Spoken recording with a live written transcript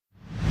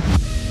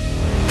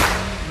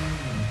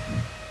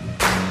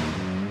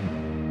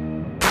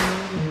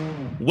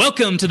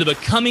Welcome to the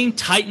Becoming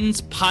Titans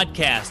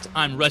podcast.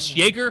 I'm Russ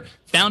Yeager,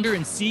 founder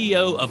and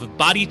CEO of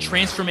Body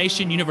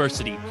Transformation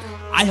University.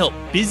 I help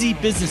busy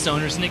business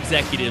owners and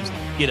executives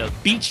get a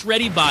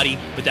beach-ready body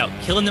without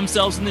killing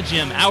themselves in the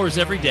gym hours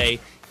every day,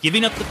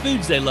 giving up the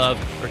foods they love,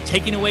 or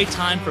taking away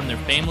time from their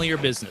family or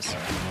business.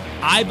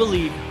 I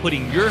believe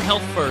putting your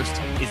health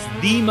first is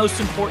the most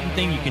important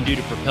thing you can do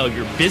to propel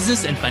your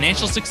business and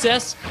financial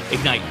success,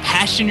 ignite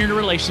passion in your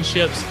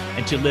relationships,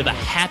 and to live a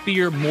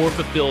happier, more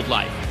fulfilled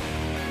life.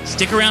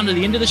 Stick around to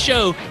the end of the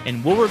show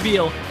and we'll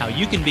reveal how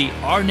you can be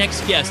our next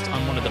guest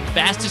on one of the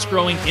fastest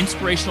growing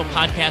inspirational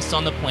podcasts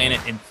on the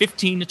planet in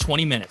 15 to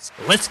 20 minutes.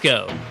 Let's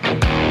go.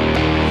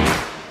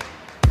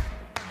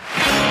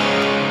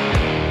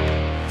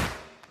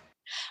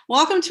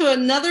 Welcome to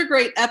another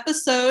great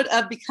episode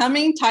of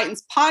Becoming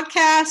Titans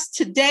podcast.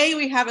 Today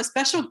we have a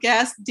special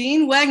guest,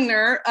 Dean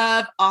Wegner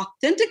of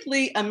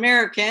Authentically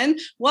American.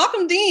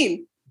 Welcome,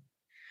 Dean.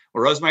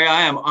 Well, Rosemary,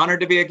 I am honored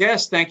to be a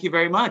guest. Thank you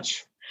very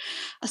much.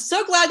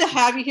 So glad to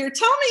have you here.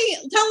 Tell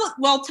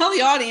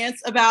the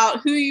audience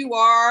about who you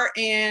are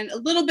and a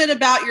little bit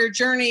about your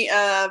journey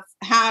of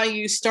how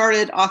you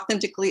started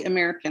Authentically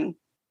American.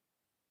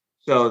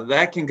 So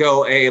that can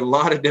go a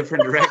lot of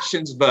different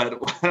directions, but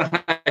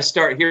when I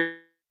start here,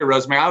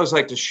 Rosemary, I always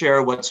like to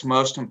share what's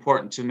most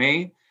important to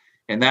me.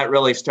 And that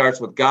really starts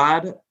with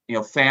God,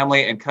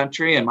 family and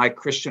country. And my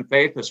Christian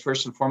faith is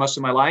first and foremost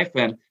in my life.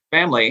 And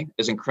family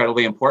is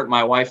incredibly important.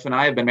 My wife and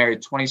I have been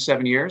married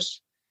 27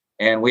 years.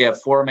 And we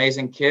have 4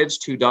 amazing kids,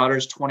 2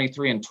 daughters,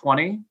 23 and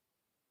 20.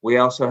 We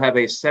also have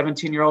a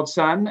 17-year-old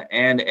son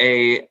and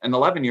an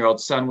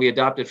 11-year-old son we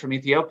adopted from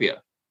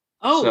Ethiopia.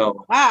 Oh,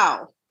 so,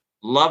 wow.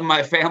 Love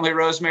my family,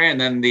 Rosemary. And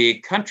then the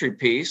country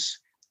piece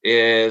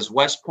is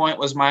West Point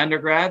was my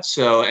undergrad.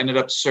 So ended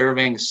up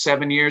serving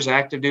 7 years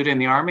active duty in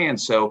the Army.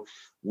 And so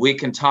we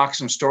can talk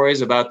some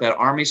stories about that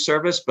Army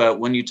service. But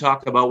when you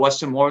talk about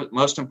what's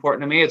most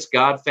important to me, it's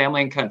God,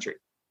 family, and country.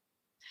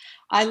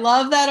 I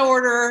love that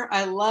order.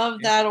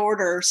 That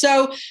order.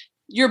 So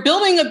you're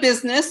building a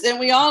business, and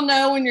we all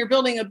know when you're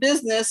building a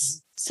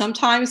business,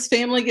 sometimes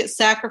family gets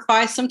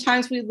sacrificed.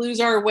 Sometimes we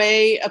lose our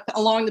way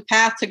along the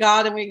path to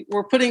God, and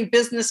we're putting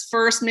business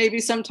first,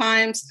 maybe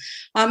sometimes.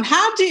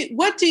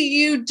 What do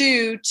you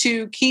do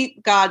to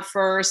keep God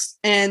first,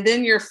 and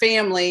then your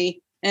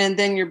family, and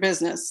then your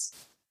business?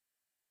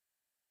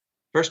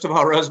 First of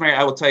all, Rosemary,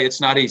 I will tell you, it's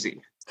not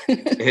easy.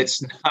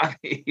 It's not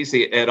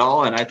easy at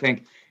all. And I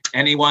think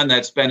anyone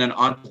that's been an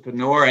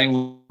entrepreneur,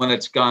 anyone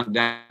that's gone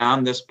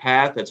down this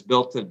path, that's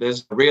built a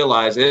business,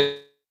 realize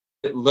it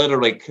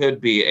literally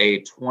could be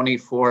a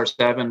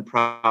 24/7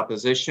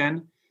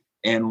 proposition.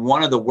 And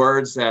one of the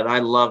words that I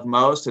love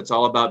most, it's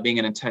all about being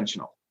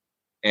intentional.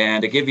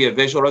 And to give you a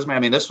visual,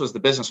 Rosemary, this was the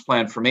business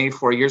plan for me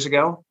 4 years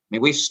ago.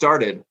 We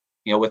started,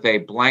 with a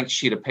blank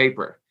sheet of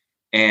paper.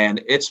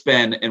 And it's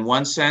been, in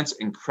one sense,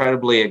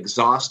 incredibly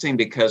exhausting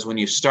because when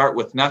you start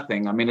with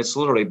nothing, it's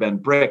literally been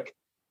brick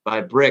by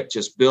brick,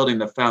 just building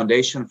the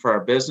foundation for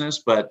our business.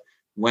 But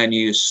when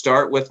you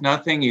start with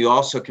nothing, you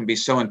also can be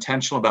so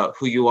intentional about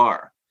who you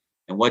are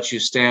and what you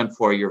stand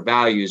for, your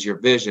values, your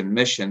vision,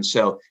 mission.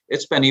 So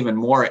it's been even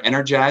more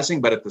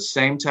energizing. But at the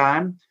same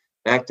time,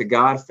 back to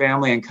God,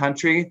 family, and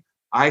country,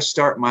 I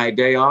start my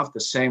day off the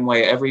same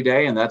way every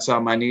day, and that's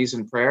on my knees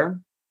in prayer.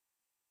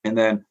 And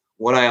then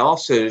what I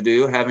also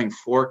do, having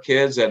 4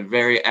 kids that are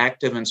very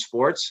active in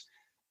sports,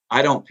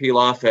 I don't peel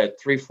off at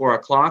 3-4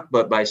 o'clock,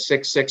 but by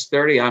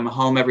 6:30, I'm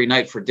home every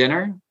night for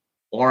dinner,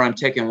 or I'm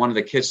taking one of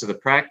the kids to the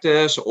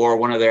practice or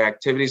one of their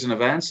activities and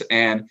events.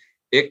 And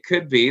it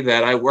could be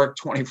that I work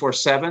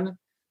 24/7,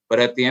 but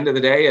at the end of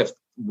the day, if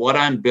what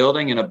I'm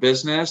building in a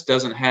business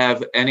doesn't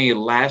have any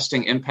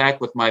lasting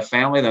impact with my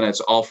family, then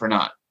it's all for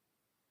naught.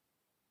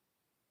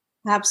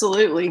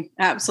 Absolutely.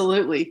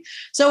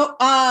 So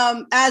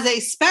as a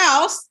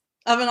spouse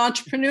of an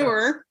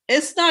entrepreneur,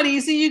 it's not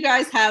easy. You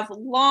guys have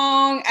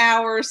long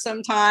hours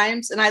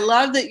sometimes. And I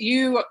love that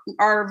you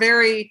are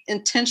very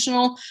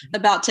intentional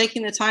about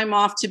taking the time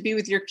off to be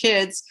with your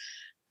kids.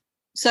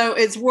 So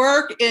it's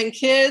work and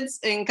kids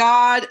and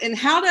God. And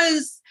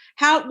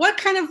what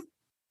kind of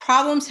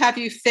problems have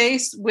you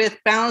faced with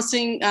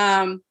balancing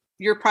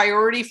your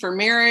priority for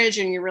marriage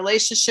and your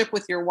relationship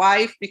with your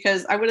wife?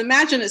 Because I would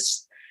imagine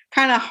it's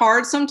kind of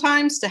hard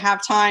sometimes to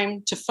have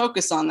time to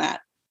focus on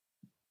that.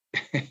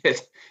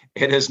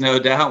 It is, no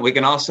doubt. We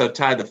can also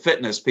tie the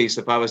fitness piece.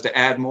 If I was to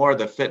add more,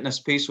 the fitness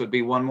piece would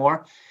be one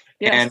more.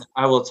 Yes. And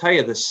I will tell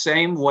you, the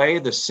same way,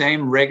 the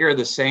same rigor,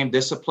 the same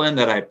discipline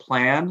that I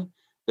plan,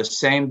 the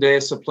same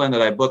discipline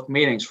that I book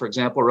meetings. For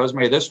example,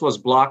 Rosemary, this was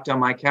blocked on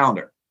my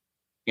calendar.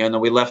 And then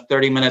we left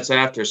 30 minutes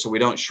after so we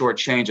don't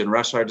shortchange and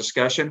rush our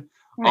discussion.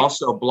 Right.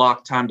 Also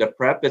block time to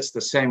prep. It's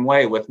the same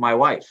way with my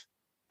wife.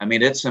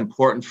 It's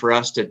important for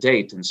us to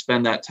date and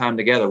spend that time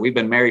together. We've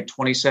been married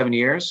 27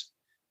 years.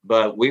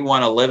 But we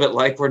want to live it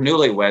like we're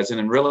newlyweds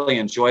and really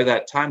enjoy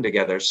that time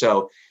together.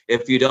 So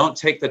if you don't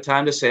take the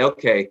time to say,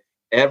 okay,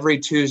 every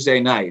Tuesday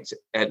night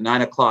at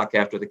 9 o'clock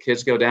after the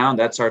kids go down,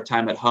 that's our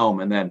time at home.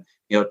 And then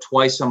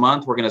twice a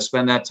month, we're going to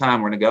spend that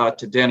time. We're going to go out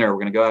to dinner.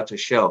 We're going to go out to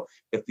show.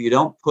 If you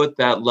don't put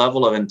that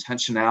level of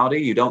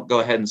intentionality, you don't go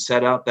ahead and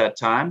set out that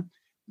time,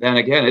 then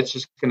again, it's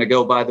just going to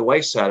go by the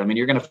wayside. I mean,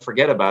 you're going to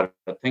forget about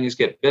it. Things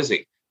get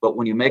busy. But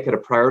when you make it a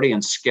priority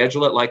and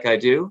schedule it like I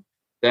do,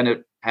 then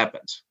it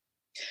happens.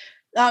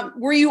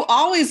 Were you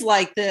always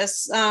like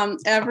this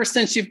ever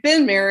since you've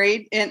been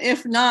married? And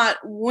if not,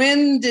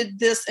 when did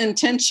this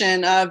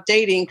intention of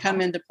dating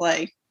come into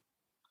play?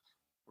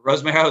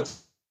 Rosemary, I would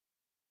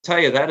tell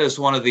you, that is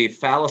one of the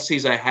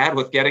fallacies I had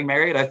with getting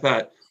married. I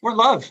thought, we're in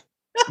love.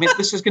 I mean,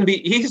 this is going to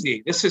be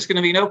easy. This is going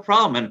to be no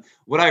problem. And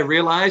what I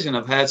realized, and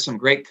I've had some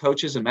great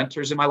coaches and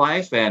mentors in my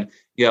life, and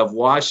I've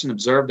watched and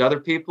observed other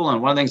people.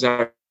 And one of the things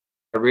I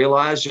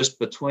realized just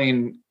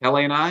between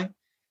Kelly and I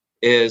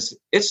is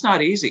it's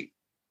not easy.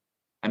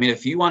 I mean,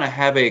 if you want to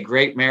have a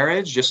great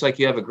marriage, just like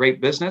you have a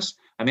great business,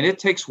 I mean, it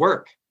takes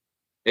work.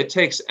 It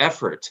takes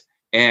effort.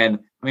 And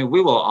I mean,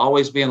 we will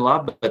always be in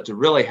love, but to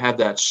really have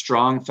that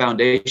strong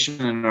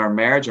foundation in our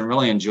marriage and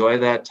really enjoy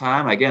that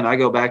time, again, I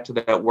go back to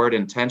that word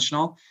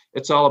intentional.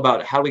 It's all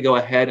about how we go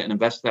ahead and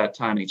invest that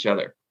time in each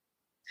other.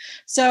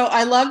 So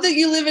I love that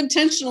you live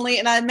intentionally.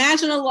 And I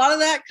imagine a lot of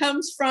that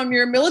comes from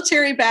your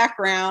military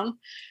background.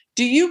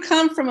 Do you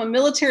come from a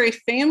military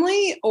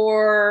family,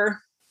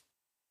 or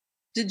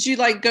did you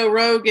go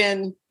rogue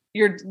and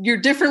you're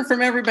different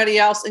from everybody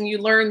else and you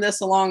learn this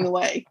along the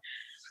way?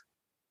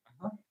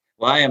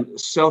 Well, I am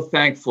so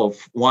thankful,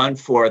 one,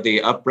 for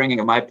the upbringing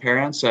of my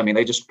parents. I mean,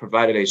 they just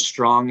provided a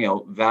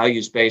strong,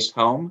 values-based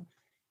home.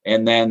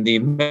 And then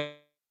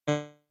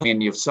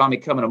you saw me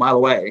coming a mile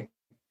away.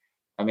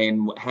 I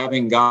mean,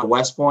 having gone to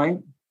West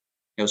Point,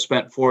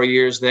 spent 4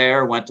 years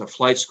there, went to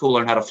flight school,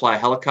 learned how to fly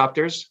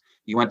helicopters.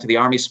 You went to the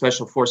Army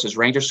Special Forces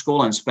Ranger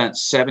School and spent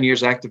 7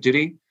 years active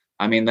duty.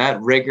 I mean,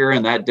 that rigor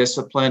and that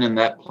discipline and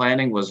that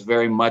planning was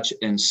very much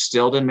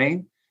instilled in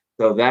me.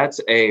 So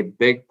that's a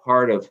big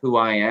part of who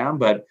I am.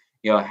 But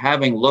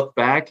having looked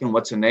back, and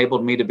what's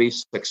enabled me to be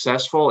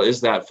successful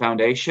is that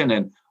foundation.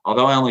 And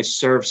although I only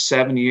served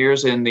 7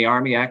 years in the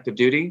Army active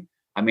duty,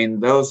 I mean,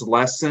 those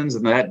lessons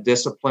and that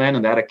discipline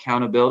and that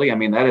accountability, I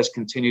mean, that has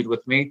continued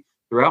with me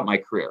throughout my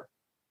career.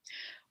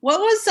 What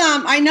was,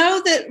 I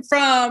know that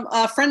from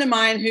a friend of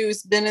mine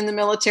who's been in the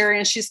military,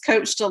 and she's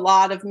coached a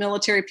lot of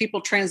military people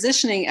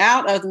transitioning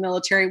out of the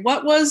military.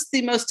 What was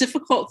the most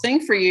difficult thing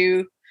for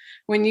you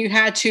when you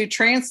had to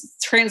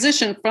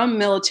transition from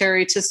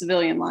military to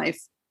civilian life?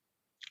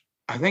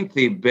 I think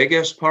the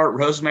biggest part,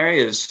 Rosemary,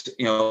 is,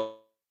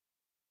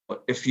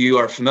 if you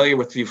are familiar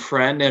with your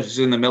friend who's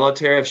in the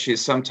military, if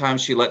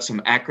sometimes she lets some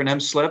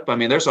acronyms slip. I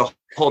mean, there's a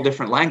whole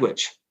different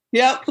language.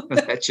 Yep.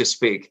 That you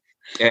speak.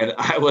 And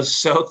I was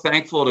so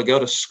thankful to go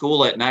to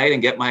school at night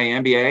and get my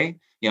MBA.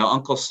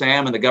 Uncle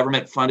Sam and the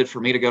government funded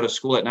for me to go to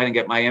school at night and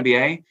get my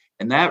MBA.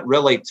 And that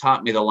really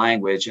taught me the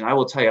language. And I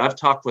will tell you, I've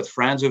talked with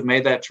friends who've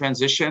made that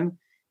transition,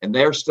 and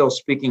they're still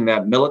speaking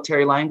that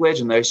military language,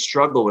 and they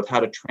struggle with how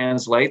to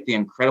translate the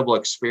incredible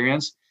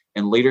experience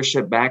and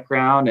leadership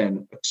background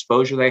and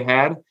exposure they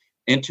had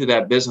into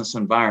that business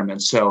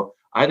environment. So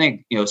I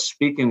think,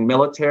 speaking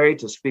military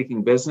to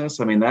speaking business,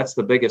 I mean, that's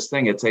the biggest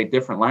thing. It's a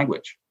different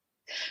language.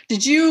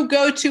 Did you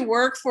go to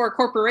work for a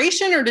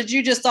corporation, or did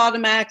you just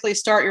automatically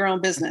start your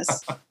own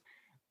business?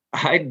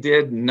 I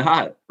did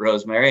not,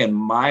 Rosemary. And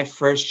my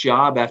first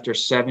job after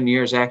 7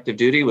 years active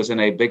duty was in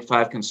a Big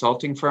Five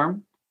consulting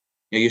firm.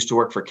 I used to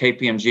work for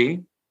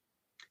KPMG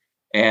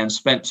and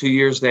spent 2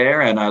 years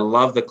there. And I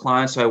love the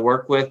clients I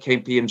work with.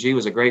 KPMG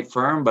was a great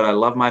firm, but I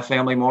love my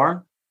family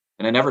more.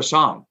 And I never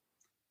saw them.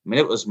 I mean,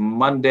 it was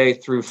Monday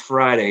through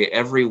Friday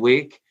every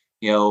week,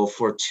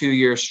 for 2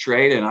 years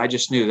straight. And I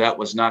just knew that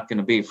was not going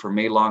to be for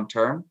me long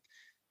term.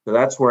 So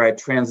that's where I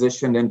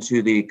transitioned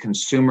into the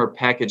consumer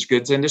packaged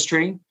goods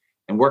industry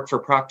and worked for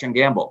Procter &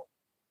 Gamble.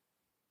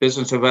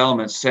 Business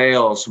development,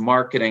 sales,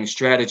 marketing,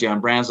 strategy on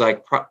brands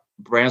like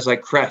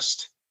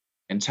Crest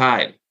and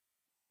Tide.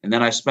 And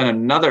then I spent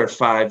another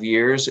 5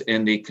 years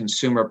in the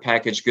consumer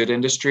packaged good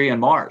industry and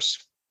Mars.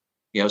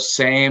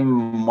 Same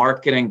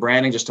marketing,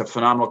 branding, just a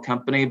phenomenal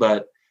company,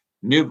 but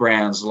new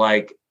brands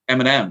like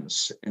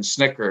M&M's and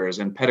Snickers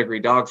and Pedigree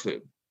dog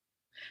food.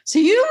 So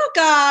you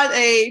got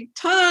a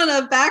ton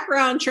of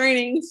background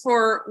training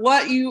for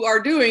what you are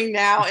doing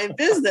now in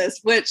business,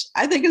 which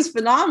I think is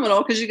phenomenal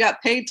because you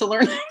got paid to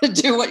learn how to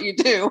do what you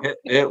do.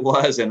 It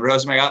was. And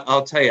Rosemary,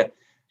 I'll tell you,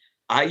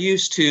 I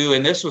used to,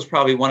 and this was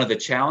probably one of the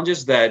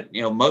challenges that,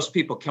 most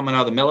people coming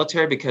out of the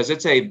military, because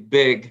it's a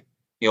big,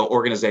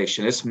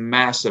 organization. It's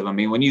massive. I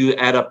mean, when you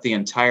add up the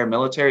entire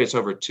military, it's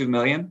over 2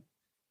 million,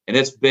 and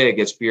it's big,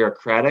 it's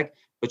bureaucratic,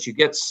 but you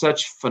get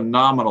such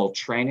phenomenal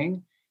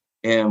training.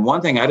 And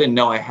one thing I didn't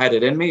know I had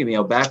it in me,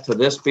 back to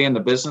this being the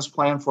business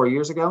plan 4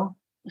 years ago,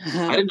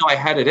 I didn't know I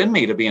had it in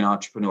me to be an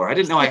entrepreneur. I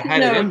didn't know I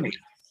had it in me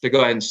to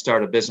go ahead and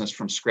start a business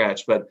from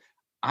scratch. But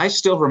I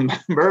still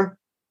remember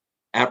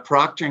at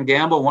Procter &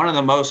 Gamble, one of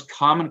the most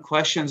common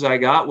questions I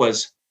got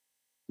was,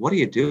 "What are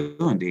you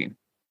doing, Dean?"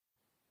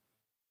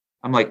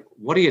 I'm like,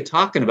 "What are you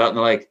talking about?" And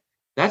they're like,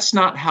 "That's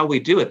not how we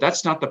do it.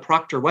 That's not the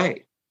Procter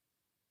way."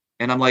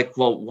 And I'm like,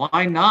 well,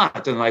 why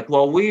not? And like,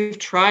 well, we've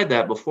tried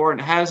that before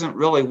and it hasn't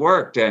really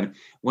worked. And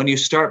when you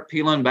start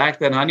peeling back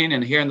that onion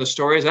and hearing the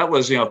stories, that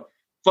was,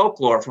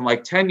 folklore from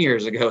like 10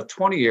 years ago,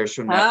 20 years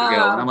from now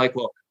ago. And I'm like,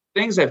 well,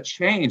 things have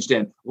changed.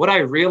 And what I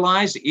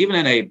realized, even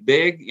in a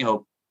big,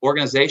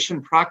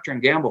 organization, Procter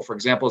 & Gamble, for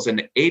example, is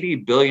an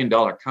 $80 billion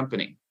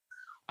company.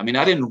 I mean,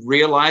 I didn't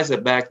realize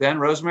it back then,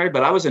 Rosemary,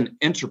 but I was an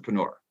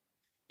entrepreneur,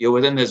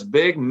 within this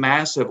big,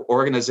 massive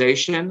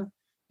organization.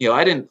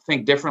 I didn't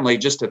think differently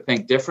just to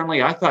think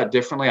differently. I thought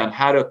differently on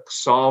how to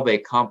solve a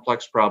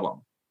complex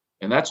problem.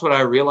 And that's what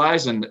I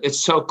realized. And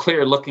it's so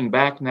clear looking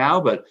back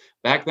now, but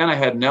back then I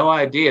had no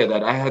idea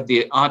that I had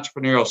the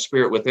entrepreneurial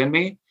spirit within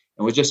me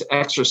and was just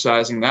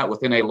exercising that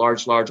within a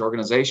large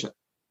organization.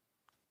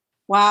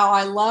 Wow,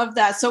 I love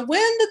that. So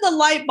when did the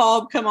light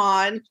bulb come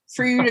on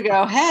for you to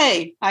go,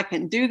 hey, I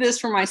can do this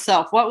for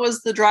myself? What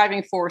was the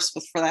driving force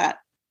for that?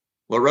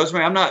 Well,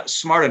 Rosemary, I'm not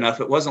smart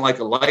enough. It wasn't like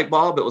a light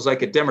bulb. It was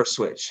like a dimmer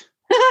switch.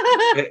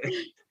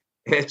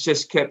 It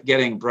just kept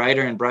getting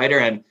brighter and brighter.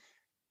 And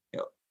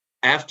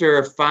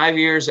after 5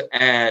 years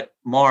at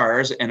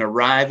Mars and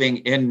arriving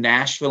in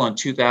Nashville in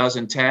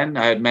 2010,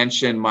 I had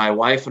mentioned my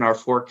wife and our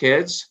 4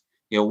 kids.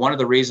 One of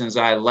the reasons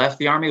I left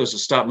the Army was to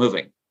stop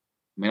moving.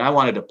 I mean, I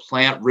wanted to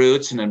plant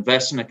roots and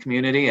invest in a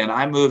community, and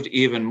I moved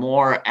even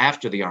more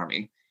after the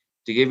Army.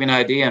 To give you an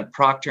idea, in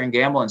Procter &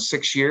 Gamble in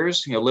 6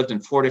 years, lived in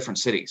 4 different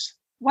cities.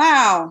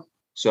 Wow.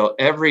 So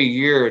every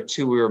year or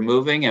two we were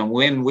moving. And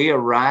when we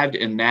arrived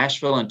in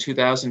Nashville in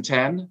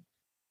 2010,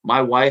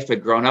 my wife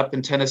had grown up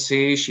in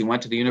Tennessee. She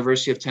went to the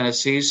University of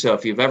Tennessee. So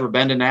if you've ever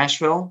been to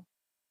Nashville,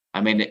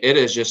 I mean, it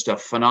is just a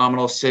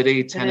phenomenal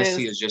city.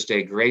 Tennessee is just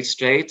a great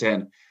state.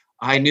 And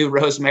I knew,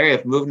 Rosemary,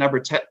 if move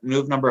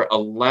number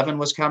 11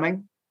 was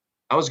coming,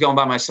 I was going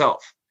by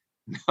myself.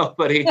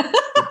 Nobody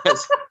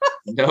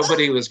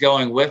was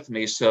going with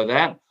me. So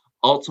that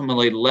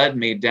ultimately led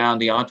me down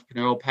the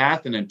entrepreneurial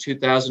path. And in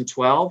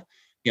 2012,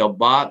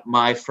 bought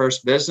my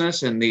first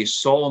business, and the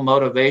sole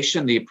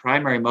motivation, the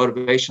primary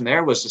motivation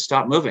there was to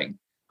stop moving.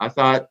 I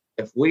thought,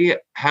 if we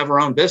have our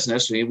own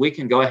business, we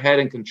can go ahead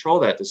and control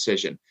that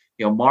decision.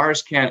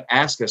 Mars can't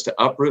ask us to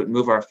uproot and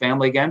move our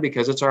family again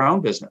because it's our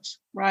own business.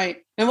 Right.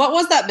 And what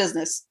was that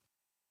business?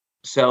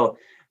 So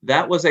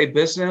that was a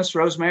business,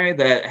 Rosemary,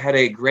 that had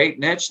a great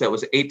niche, that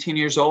was 18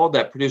 years old,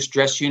 that produced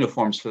dress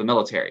uniforms for the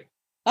military.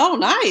 Oh,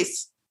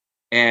 nice.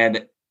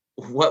 And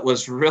what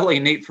was really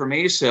neat for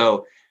me,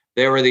 so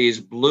there were these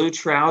blue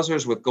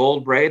trousers with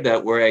gold braid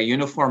that were a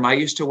uniform I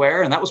used to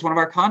wear, and that was one of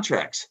our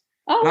contracts.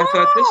 Oh, and I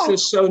thought, this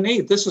is so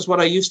neat. This is what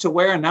I used to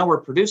wear, and now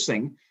we're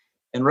producing.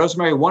 And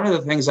Rosemary, one of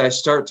the things I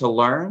start to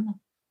learn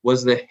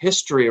was the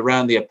history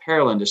around the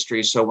apparel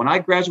industry. So when I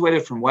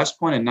graduated from West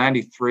Point in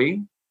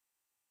 93,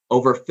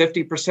 over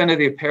 50% of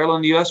the apparel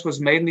in the U.S. was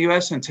made in the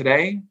U.S. And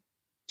today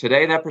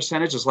that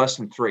percentage is less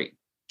than 3%.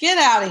 Get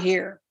out of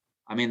here.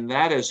 I mean,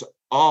 that is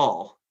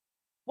all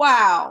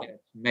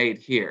made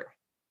here.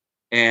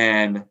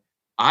 And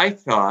I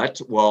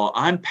thought, well,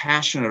 I'm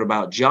passionate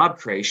about job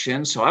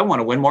creation, so I want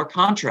to win more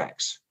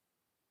contracts.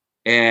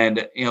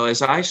 And,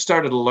 as I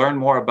started to learn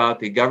more about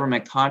the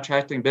government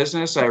contracting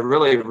business, I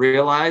really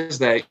realized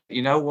that,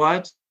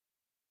 what?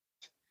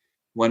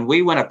 When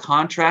we win a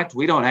contract,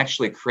 we don't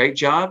actually create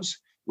jobs.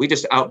 We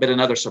just outbid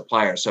another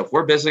supplier. So if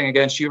we're bidding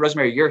against you,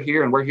 Rosemary, you're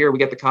here and we're here, we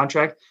get the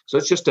contract. So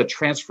it's just a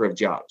transfer of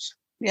jobs.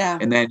 Yeah.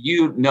 And then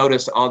you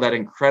notice all that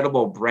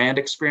incredible brand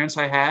experience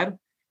I had.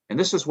 And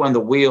this is when the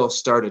wheel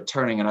started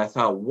turning. And I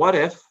thought, what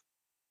if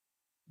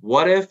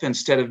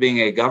instead of being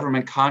a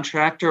government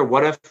contractor,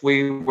 what if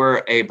we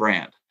were a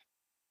brand?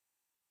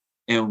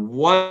 And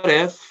what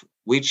if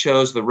we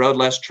chose the road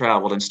less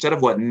traveled instead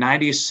of what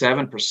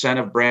 97%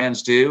 of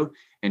brands do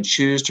and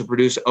choose to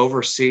produce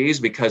overseas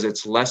because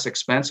it's less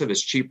expensive,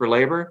 it's cheaper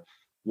labor?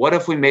 What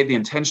if we made the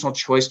intentional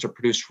choice to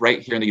produce right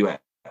here in the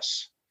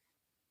U.S.?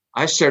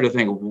 I started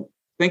to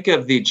think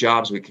of the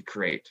jobs we could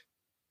create.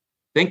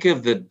 Think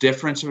of the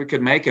difference we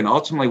could make. And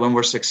ultimately, when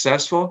we're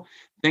successful,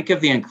 think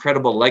of the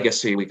incredible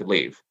legacy we could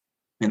leave.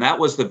 And that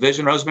was the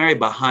vision, Rosemary,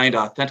 behind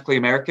Authentically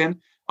American.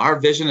 Our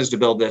vision is to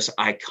build this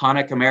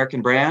iconic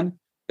American brand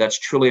that's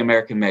truly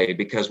American made,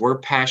 because we're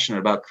passionate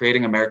about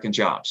creating American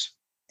jobs.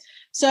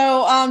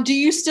 So do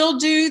you still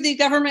do the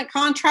government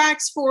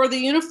contracts for the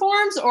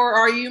uniforms, or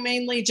are you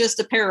mainly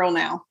just apparel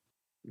now?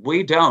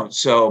 We don't.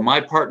 So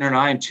my partner and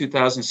I in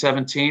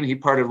 2017, he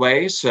parted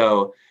ways.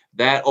 So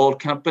that old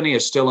company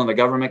is still in the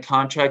government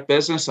contract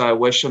business. I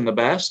wish him the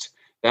best.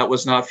 That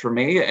was not for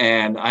me.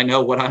 And I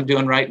know what I'm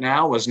doing right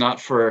now was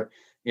not for,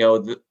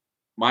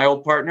 my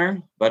old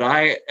partner, but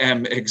I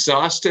am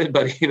exhausted,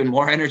 but even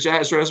more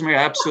energized, Rosemary.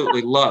 I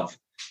absolutely love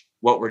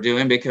what we're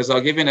doing, because I'll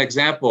give you an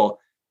example.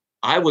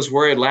 I was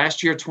worried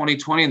last year,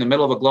 2020, in the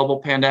middle of a global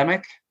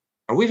pandemic,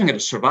 are we even going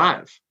to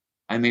survive?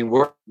 I mean,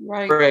 we're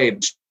a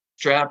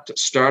strapped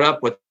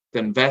startup with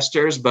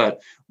investors,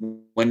 but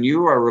when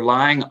you are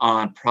relying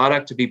on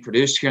product to be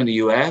produced here in the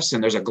US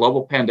and there's a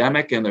global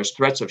pandemic and there's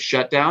threats of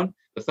shutdown,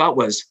 the thought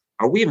was,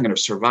 are we even going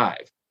to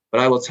survive? But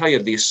I will tell you,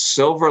 the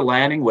silver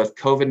lining with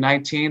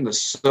COVID-19, the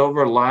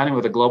silver lining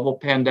with a global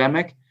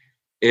pandemic,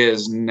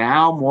 is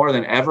now more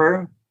than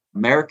ever,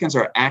 Americans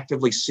are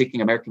actively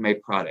seeking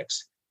American-made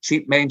products.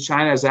 Cheap made in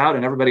China is out,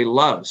 and everybody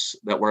loves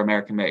that we're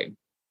American-made.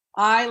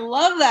 I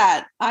love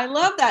that. I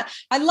love that.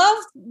 I love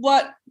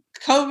what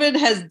COVID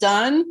has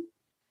done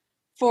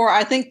for,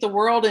 I think, the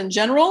world in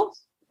general,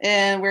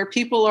 and where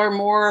people are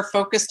more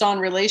focused on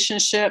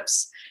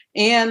relationships.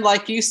 And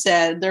like you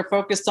said, they're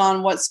focused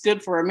on what's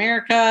good for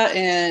America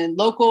and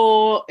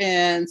local,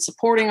 and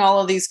supporting all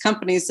of these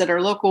companies that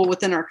are local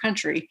within our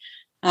country.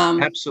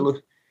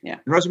 Absolutely. Yeah.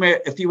 And Rosemary,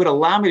 if you would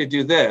allow me to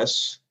do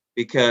this,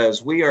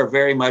 because we are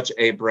very much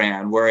a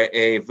brand. We're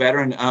a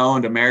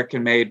veteran-owned,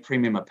 American-made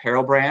premium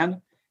apparel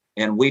brand,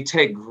 and we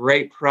take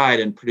great pride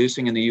in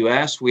producing in the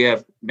U.S. We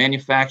have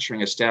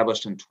manufacturing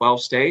established in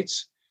 12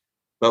 states,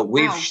 but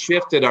we've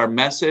shifted our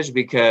message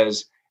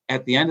because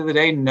at the end of the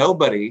day,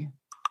 nobody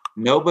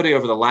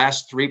over the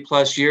last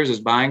 3+ years is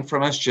buying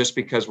from us just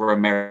because we're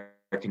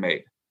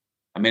American-made.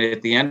 I mean,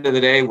 at the end of the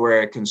day,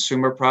 we're a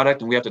consumer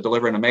product and we have to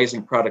deliver an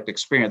amazing product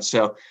experience.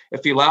 So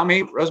if you allow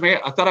me,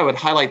 Rosemary, I thought I would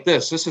highlight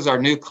this. This is our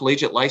new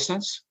collegiate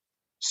license.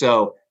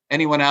 So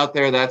anyone out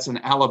there that's an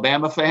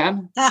Alabama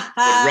fan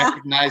would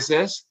recognize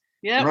this.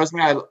 Yeah.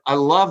 Rosemary, I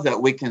love that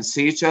we can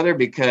see each other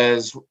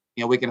because,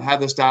 we can have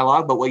this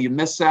dialogue, but what you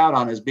miss out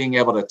on is being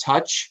able to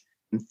touch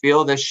and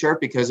feel this shirt,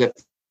 because if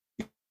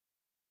you'd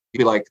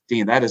be like,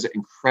 Dean, that is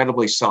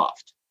incredibly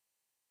soft.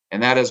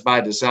 And that is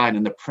by design.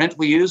 And the print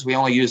we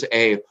only use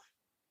a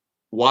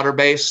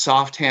water-based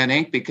soft hand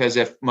ink, because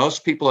if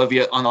most people of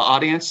you on the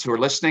audience who are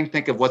listening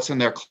think of what's in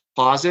their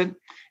closet,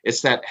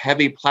 it's that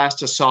heavy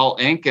plastisol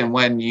ink. And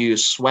when you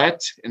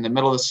sweat in the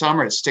middle of the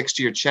summer, it sticks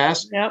to your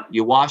chest. Yep.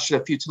 You wash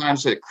it a few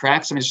times, it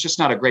cracks. I mean, it's just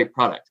not a great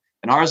product.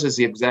 And ours is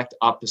the exact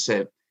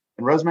opposite.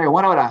 And Rosemary,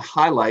 what I want to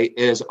highlight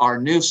is our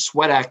new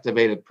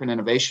sweat-activated print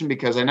innovation,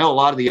 because I know a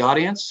lot of the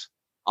audience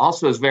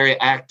also is very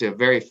active,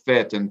 very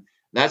fit. And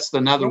that's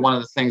another one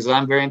of the things that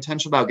I'm very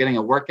intentional about, getting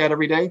a workout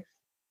every day.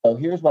 So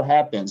here's what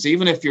happens.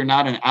 Even if you're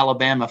not an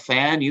Alabama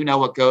fan, you know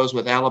what goes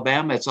with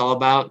Alabama. It's all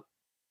about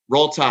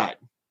Roll Tide.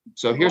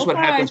 So here's what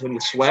happens when you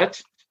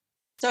sweat.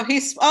 So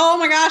oh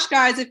my gosh,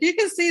 guys, if you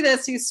can see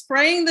this, he's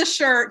spraying the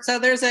shirt. So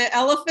there's an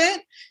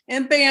elephant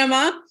in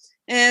Bama,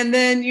 and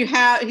then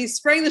he's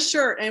spraying the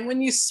shirt. And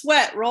when you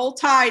sweat, Roll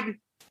Tide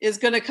is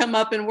going to come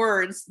up in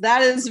words.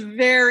 That is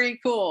very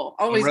cool.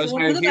 Always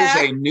going to the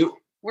back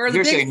where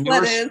the big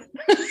sweat is.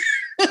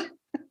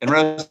 And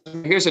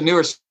Rosemary, here's a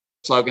newer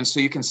slogan. So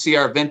you can see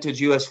our vintage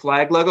U.S.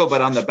 flag logo,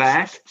 but on the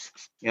back,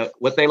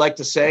 what they like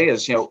to say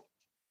is,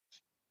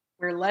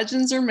 where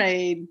legends are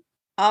made.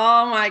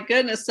 Oh my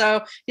goodness.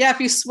 So yeah,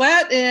 if you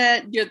sweat,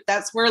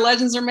 that's where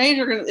legends are made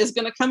is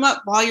going to come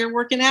up while you're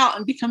working out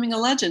and becoming a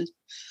legend.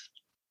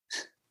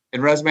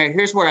 And Rosemary,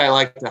 here's where I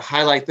like to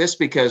highlight this,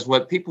 because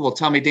what people will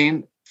tell me,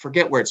 Dean,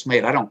 forget where it's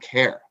made. I don't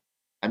care.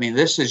 I mean,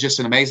 this is just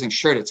an amazing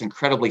shirt. It's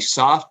incredibly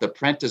soft. The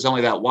print is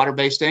only that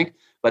water-based ink.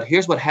 But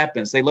here's what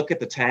happens. They look at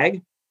the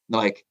tag,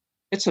 like,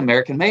 it's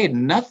American made.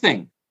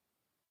 Nothing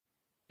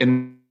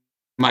in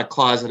my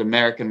closet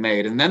American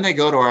made. And then they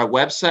go to our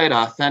website,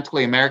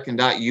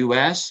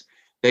 authenticallyamerican.us.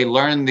 They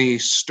learn the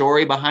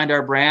story behind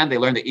our brand. They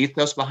learn the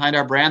ethos behind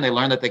our brand. They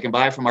learn that they can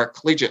buy from our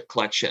collegiate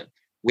collection.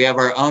 We have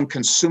our own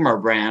consumer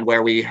brand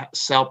where we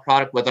sell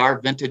product with our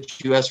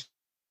vintage U.S.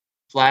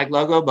 flag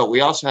logo, but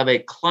we also have a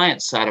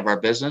client side of our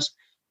business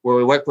where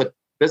we work with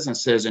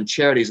businesses and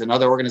charities and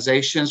other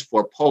organizations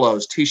for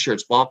polos,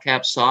 t-shirts, ball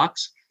caps,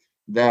 socks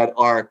that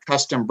are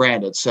custom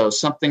branded. So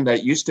something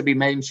that used to be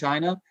made in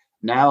China,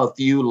 now if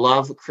you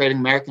love creating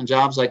American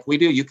jobs like we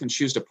do, you can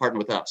choose to partner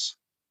with us.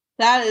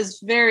 That is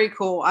very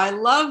cool. I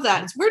love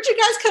that. Where'd you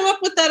guys come up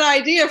with that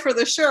idea for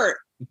the shirt?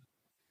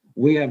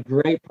 We have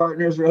great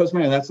partners,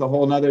 Rosemary. That's a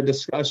whole nother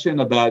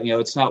discussion about,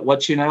 it's not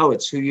what you know,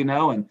 it's who you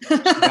know. And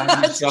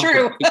that's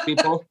true.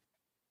 People.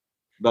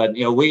 But,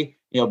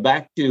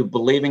 back to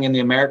believing in the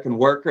American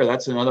worker,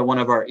 that's another one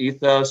of our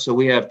ethos. So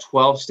we have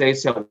 12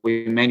 states that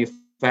we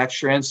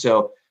manufacture in.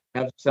 So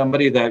have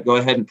somebody that go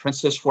ahead and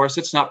print this for us.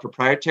 It's not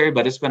proprietary,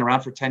 but it's been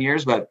around for 10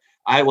 years. But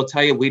I will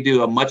tell you, we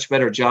do a much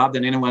better job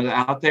than anyone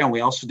out there. And we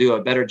also do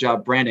a better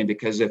job branding,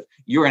 because if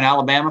you're an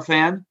Alabama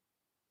fan,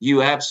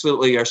 you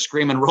absolutely are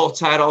screaming Roll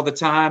Tide all the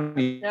time.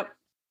 Yep.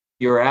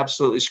 You're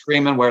absolutely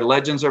screaming where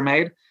legends are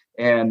made.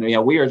 And,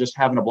 we are just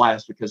having a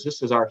blast because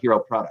this is our hero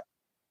product.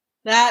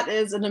 That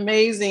is an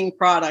amazing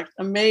product.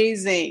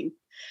 Amazing.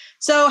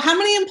 So how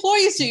many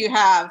employees do you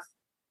have?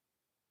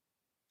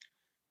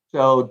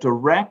 So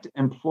direct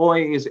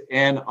employees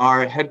in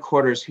our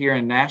headquarters here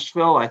in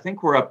Nashville, I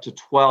think we're up to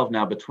 12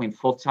 now between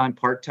full-time,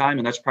 part-time,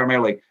 and that's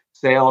primarily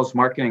sales,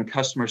 marketing,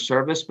 customer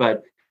service.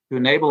 But to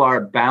enable our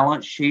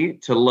balance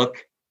sheet to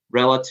look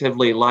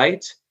relatively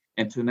light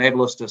and to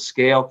enable us to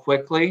scale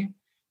quickly,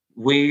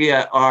 we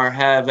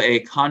have a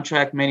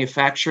contract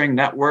manufacturing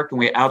network, and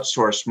we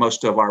outsource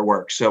most of our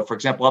work. So, for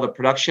example, all the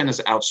production is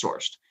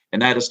outsourced,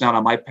 and that is not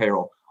on my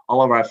payroll.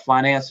 All of our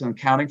finance and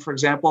accounting, for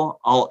example,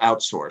 all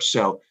outsourced.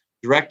 So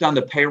direct on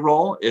the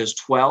payroll is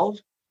 12,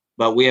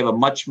 but we have a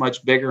much,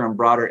 much bigger and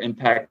broader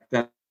impact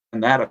than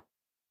that.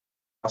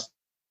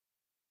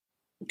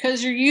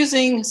 because you're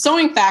using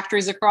sewing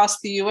factories across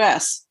the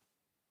U.S.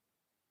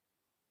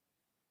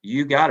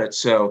 You got it.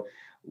 So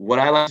what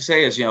I like to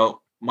say is,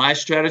 my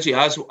strategy,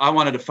 I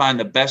wanted to find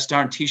the best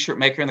darn t-shirt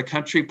maker in the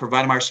country,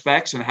 provide them our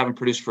specs, and have them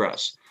produce for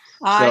us.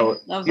 So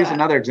here's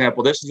another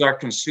example. This is our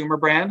consumer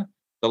brand.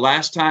 The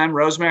last time,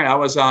 Rosemary, I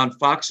was on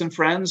Fox and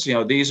Friends.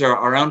 These are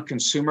our own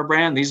consumer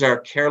brand. These are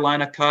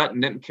Carolina cut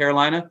and knit in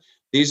Carolina.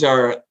 These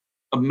are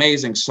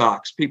amazing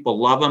socks. People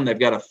love them. They've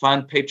got a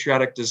fun,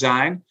 patriotic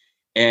design.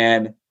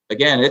 And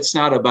again, it's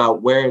not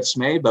about where it's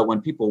made, but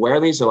when people wear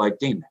these, they're like,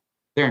 Dean,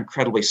 they're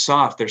incredibly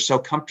soft. They're so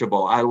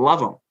comfortable. I love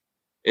them.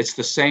 It's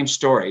the same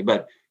story.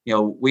 But,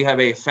 we have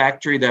a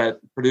factory that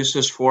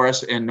produces for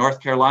us in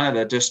North Carolina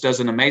that just does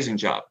an amazing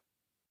job.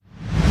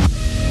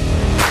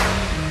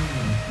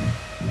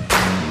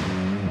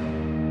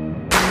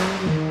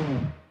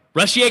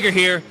 Russ Yeager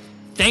here.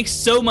 Thanks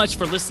so much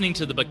for listening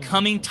to the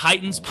Becoming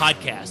Titans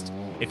podcast.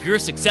 If you're a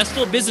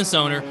successful business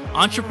owner,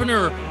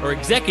 entrepreneur, or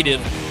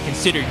executive,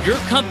 consider your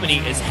company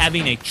as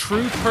having a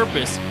true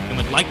purpose and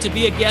would like to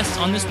be a guest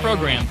on this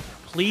program,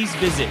 please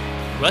visit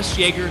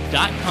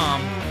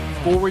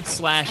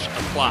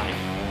russyeager.com/apply.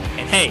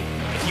 And hey,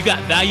 if you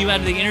got value out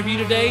of the interview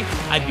today,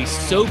 I'd be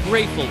so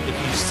grateful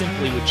if you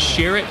simply would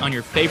share it on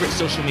your favorite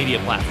social media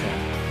platform.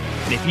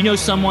 And if you know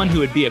someone who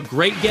would be a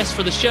great guest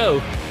for the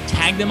show,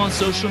 tag them on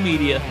social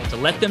media to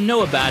let them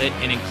know about it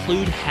and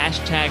include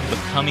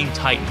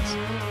 #BecomingTitans.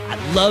 I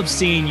love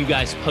seeing you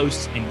guys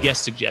post and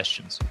guest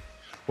suggestions.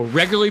 We're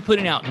regularly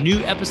putting out new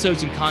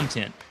episodes and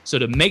content, so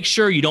to make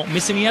sure you don't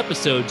miss any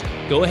episodes,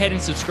 go ahead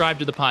and subscribe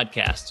to the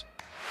podcast.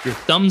 Your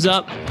thumbs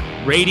up,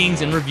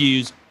 ratings, and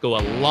reviews go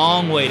a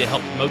long way to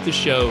help promote the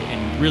show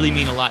and really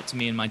mean a lot to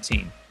me and my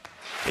team.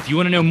 If you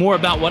want to know more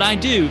about what I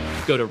do,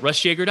 go to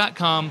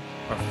russyeager.com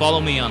or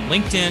follow me on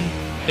LinkedIn,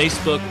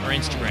 Facebook, or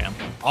Instagram,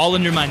 all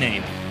under my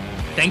name.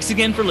 Thanks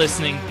again for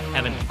listening.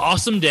 Have an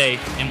awesome day,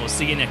 and we'll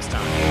see you next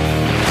time.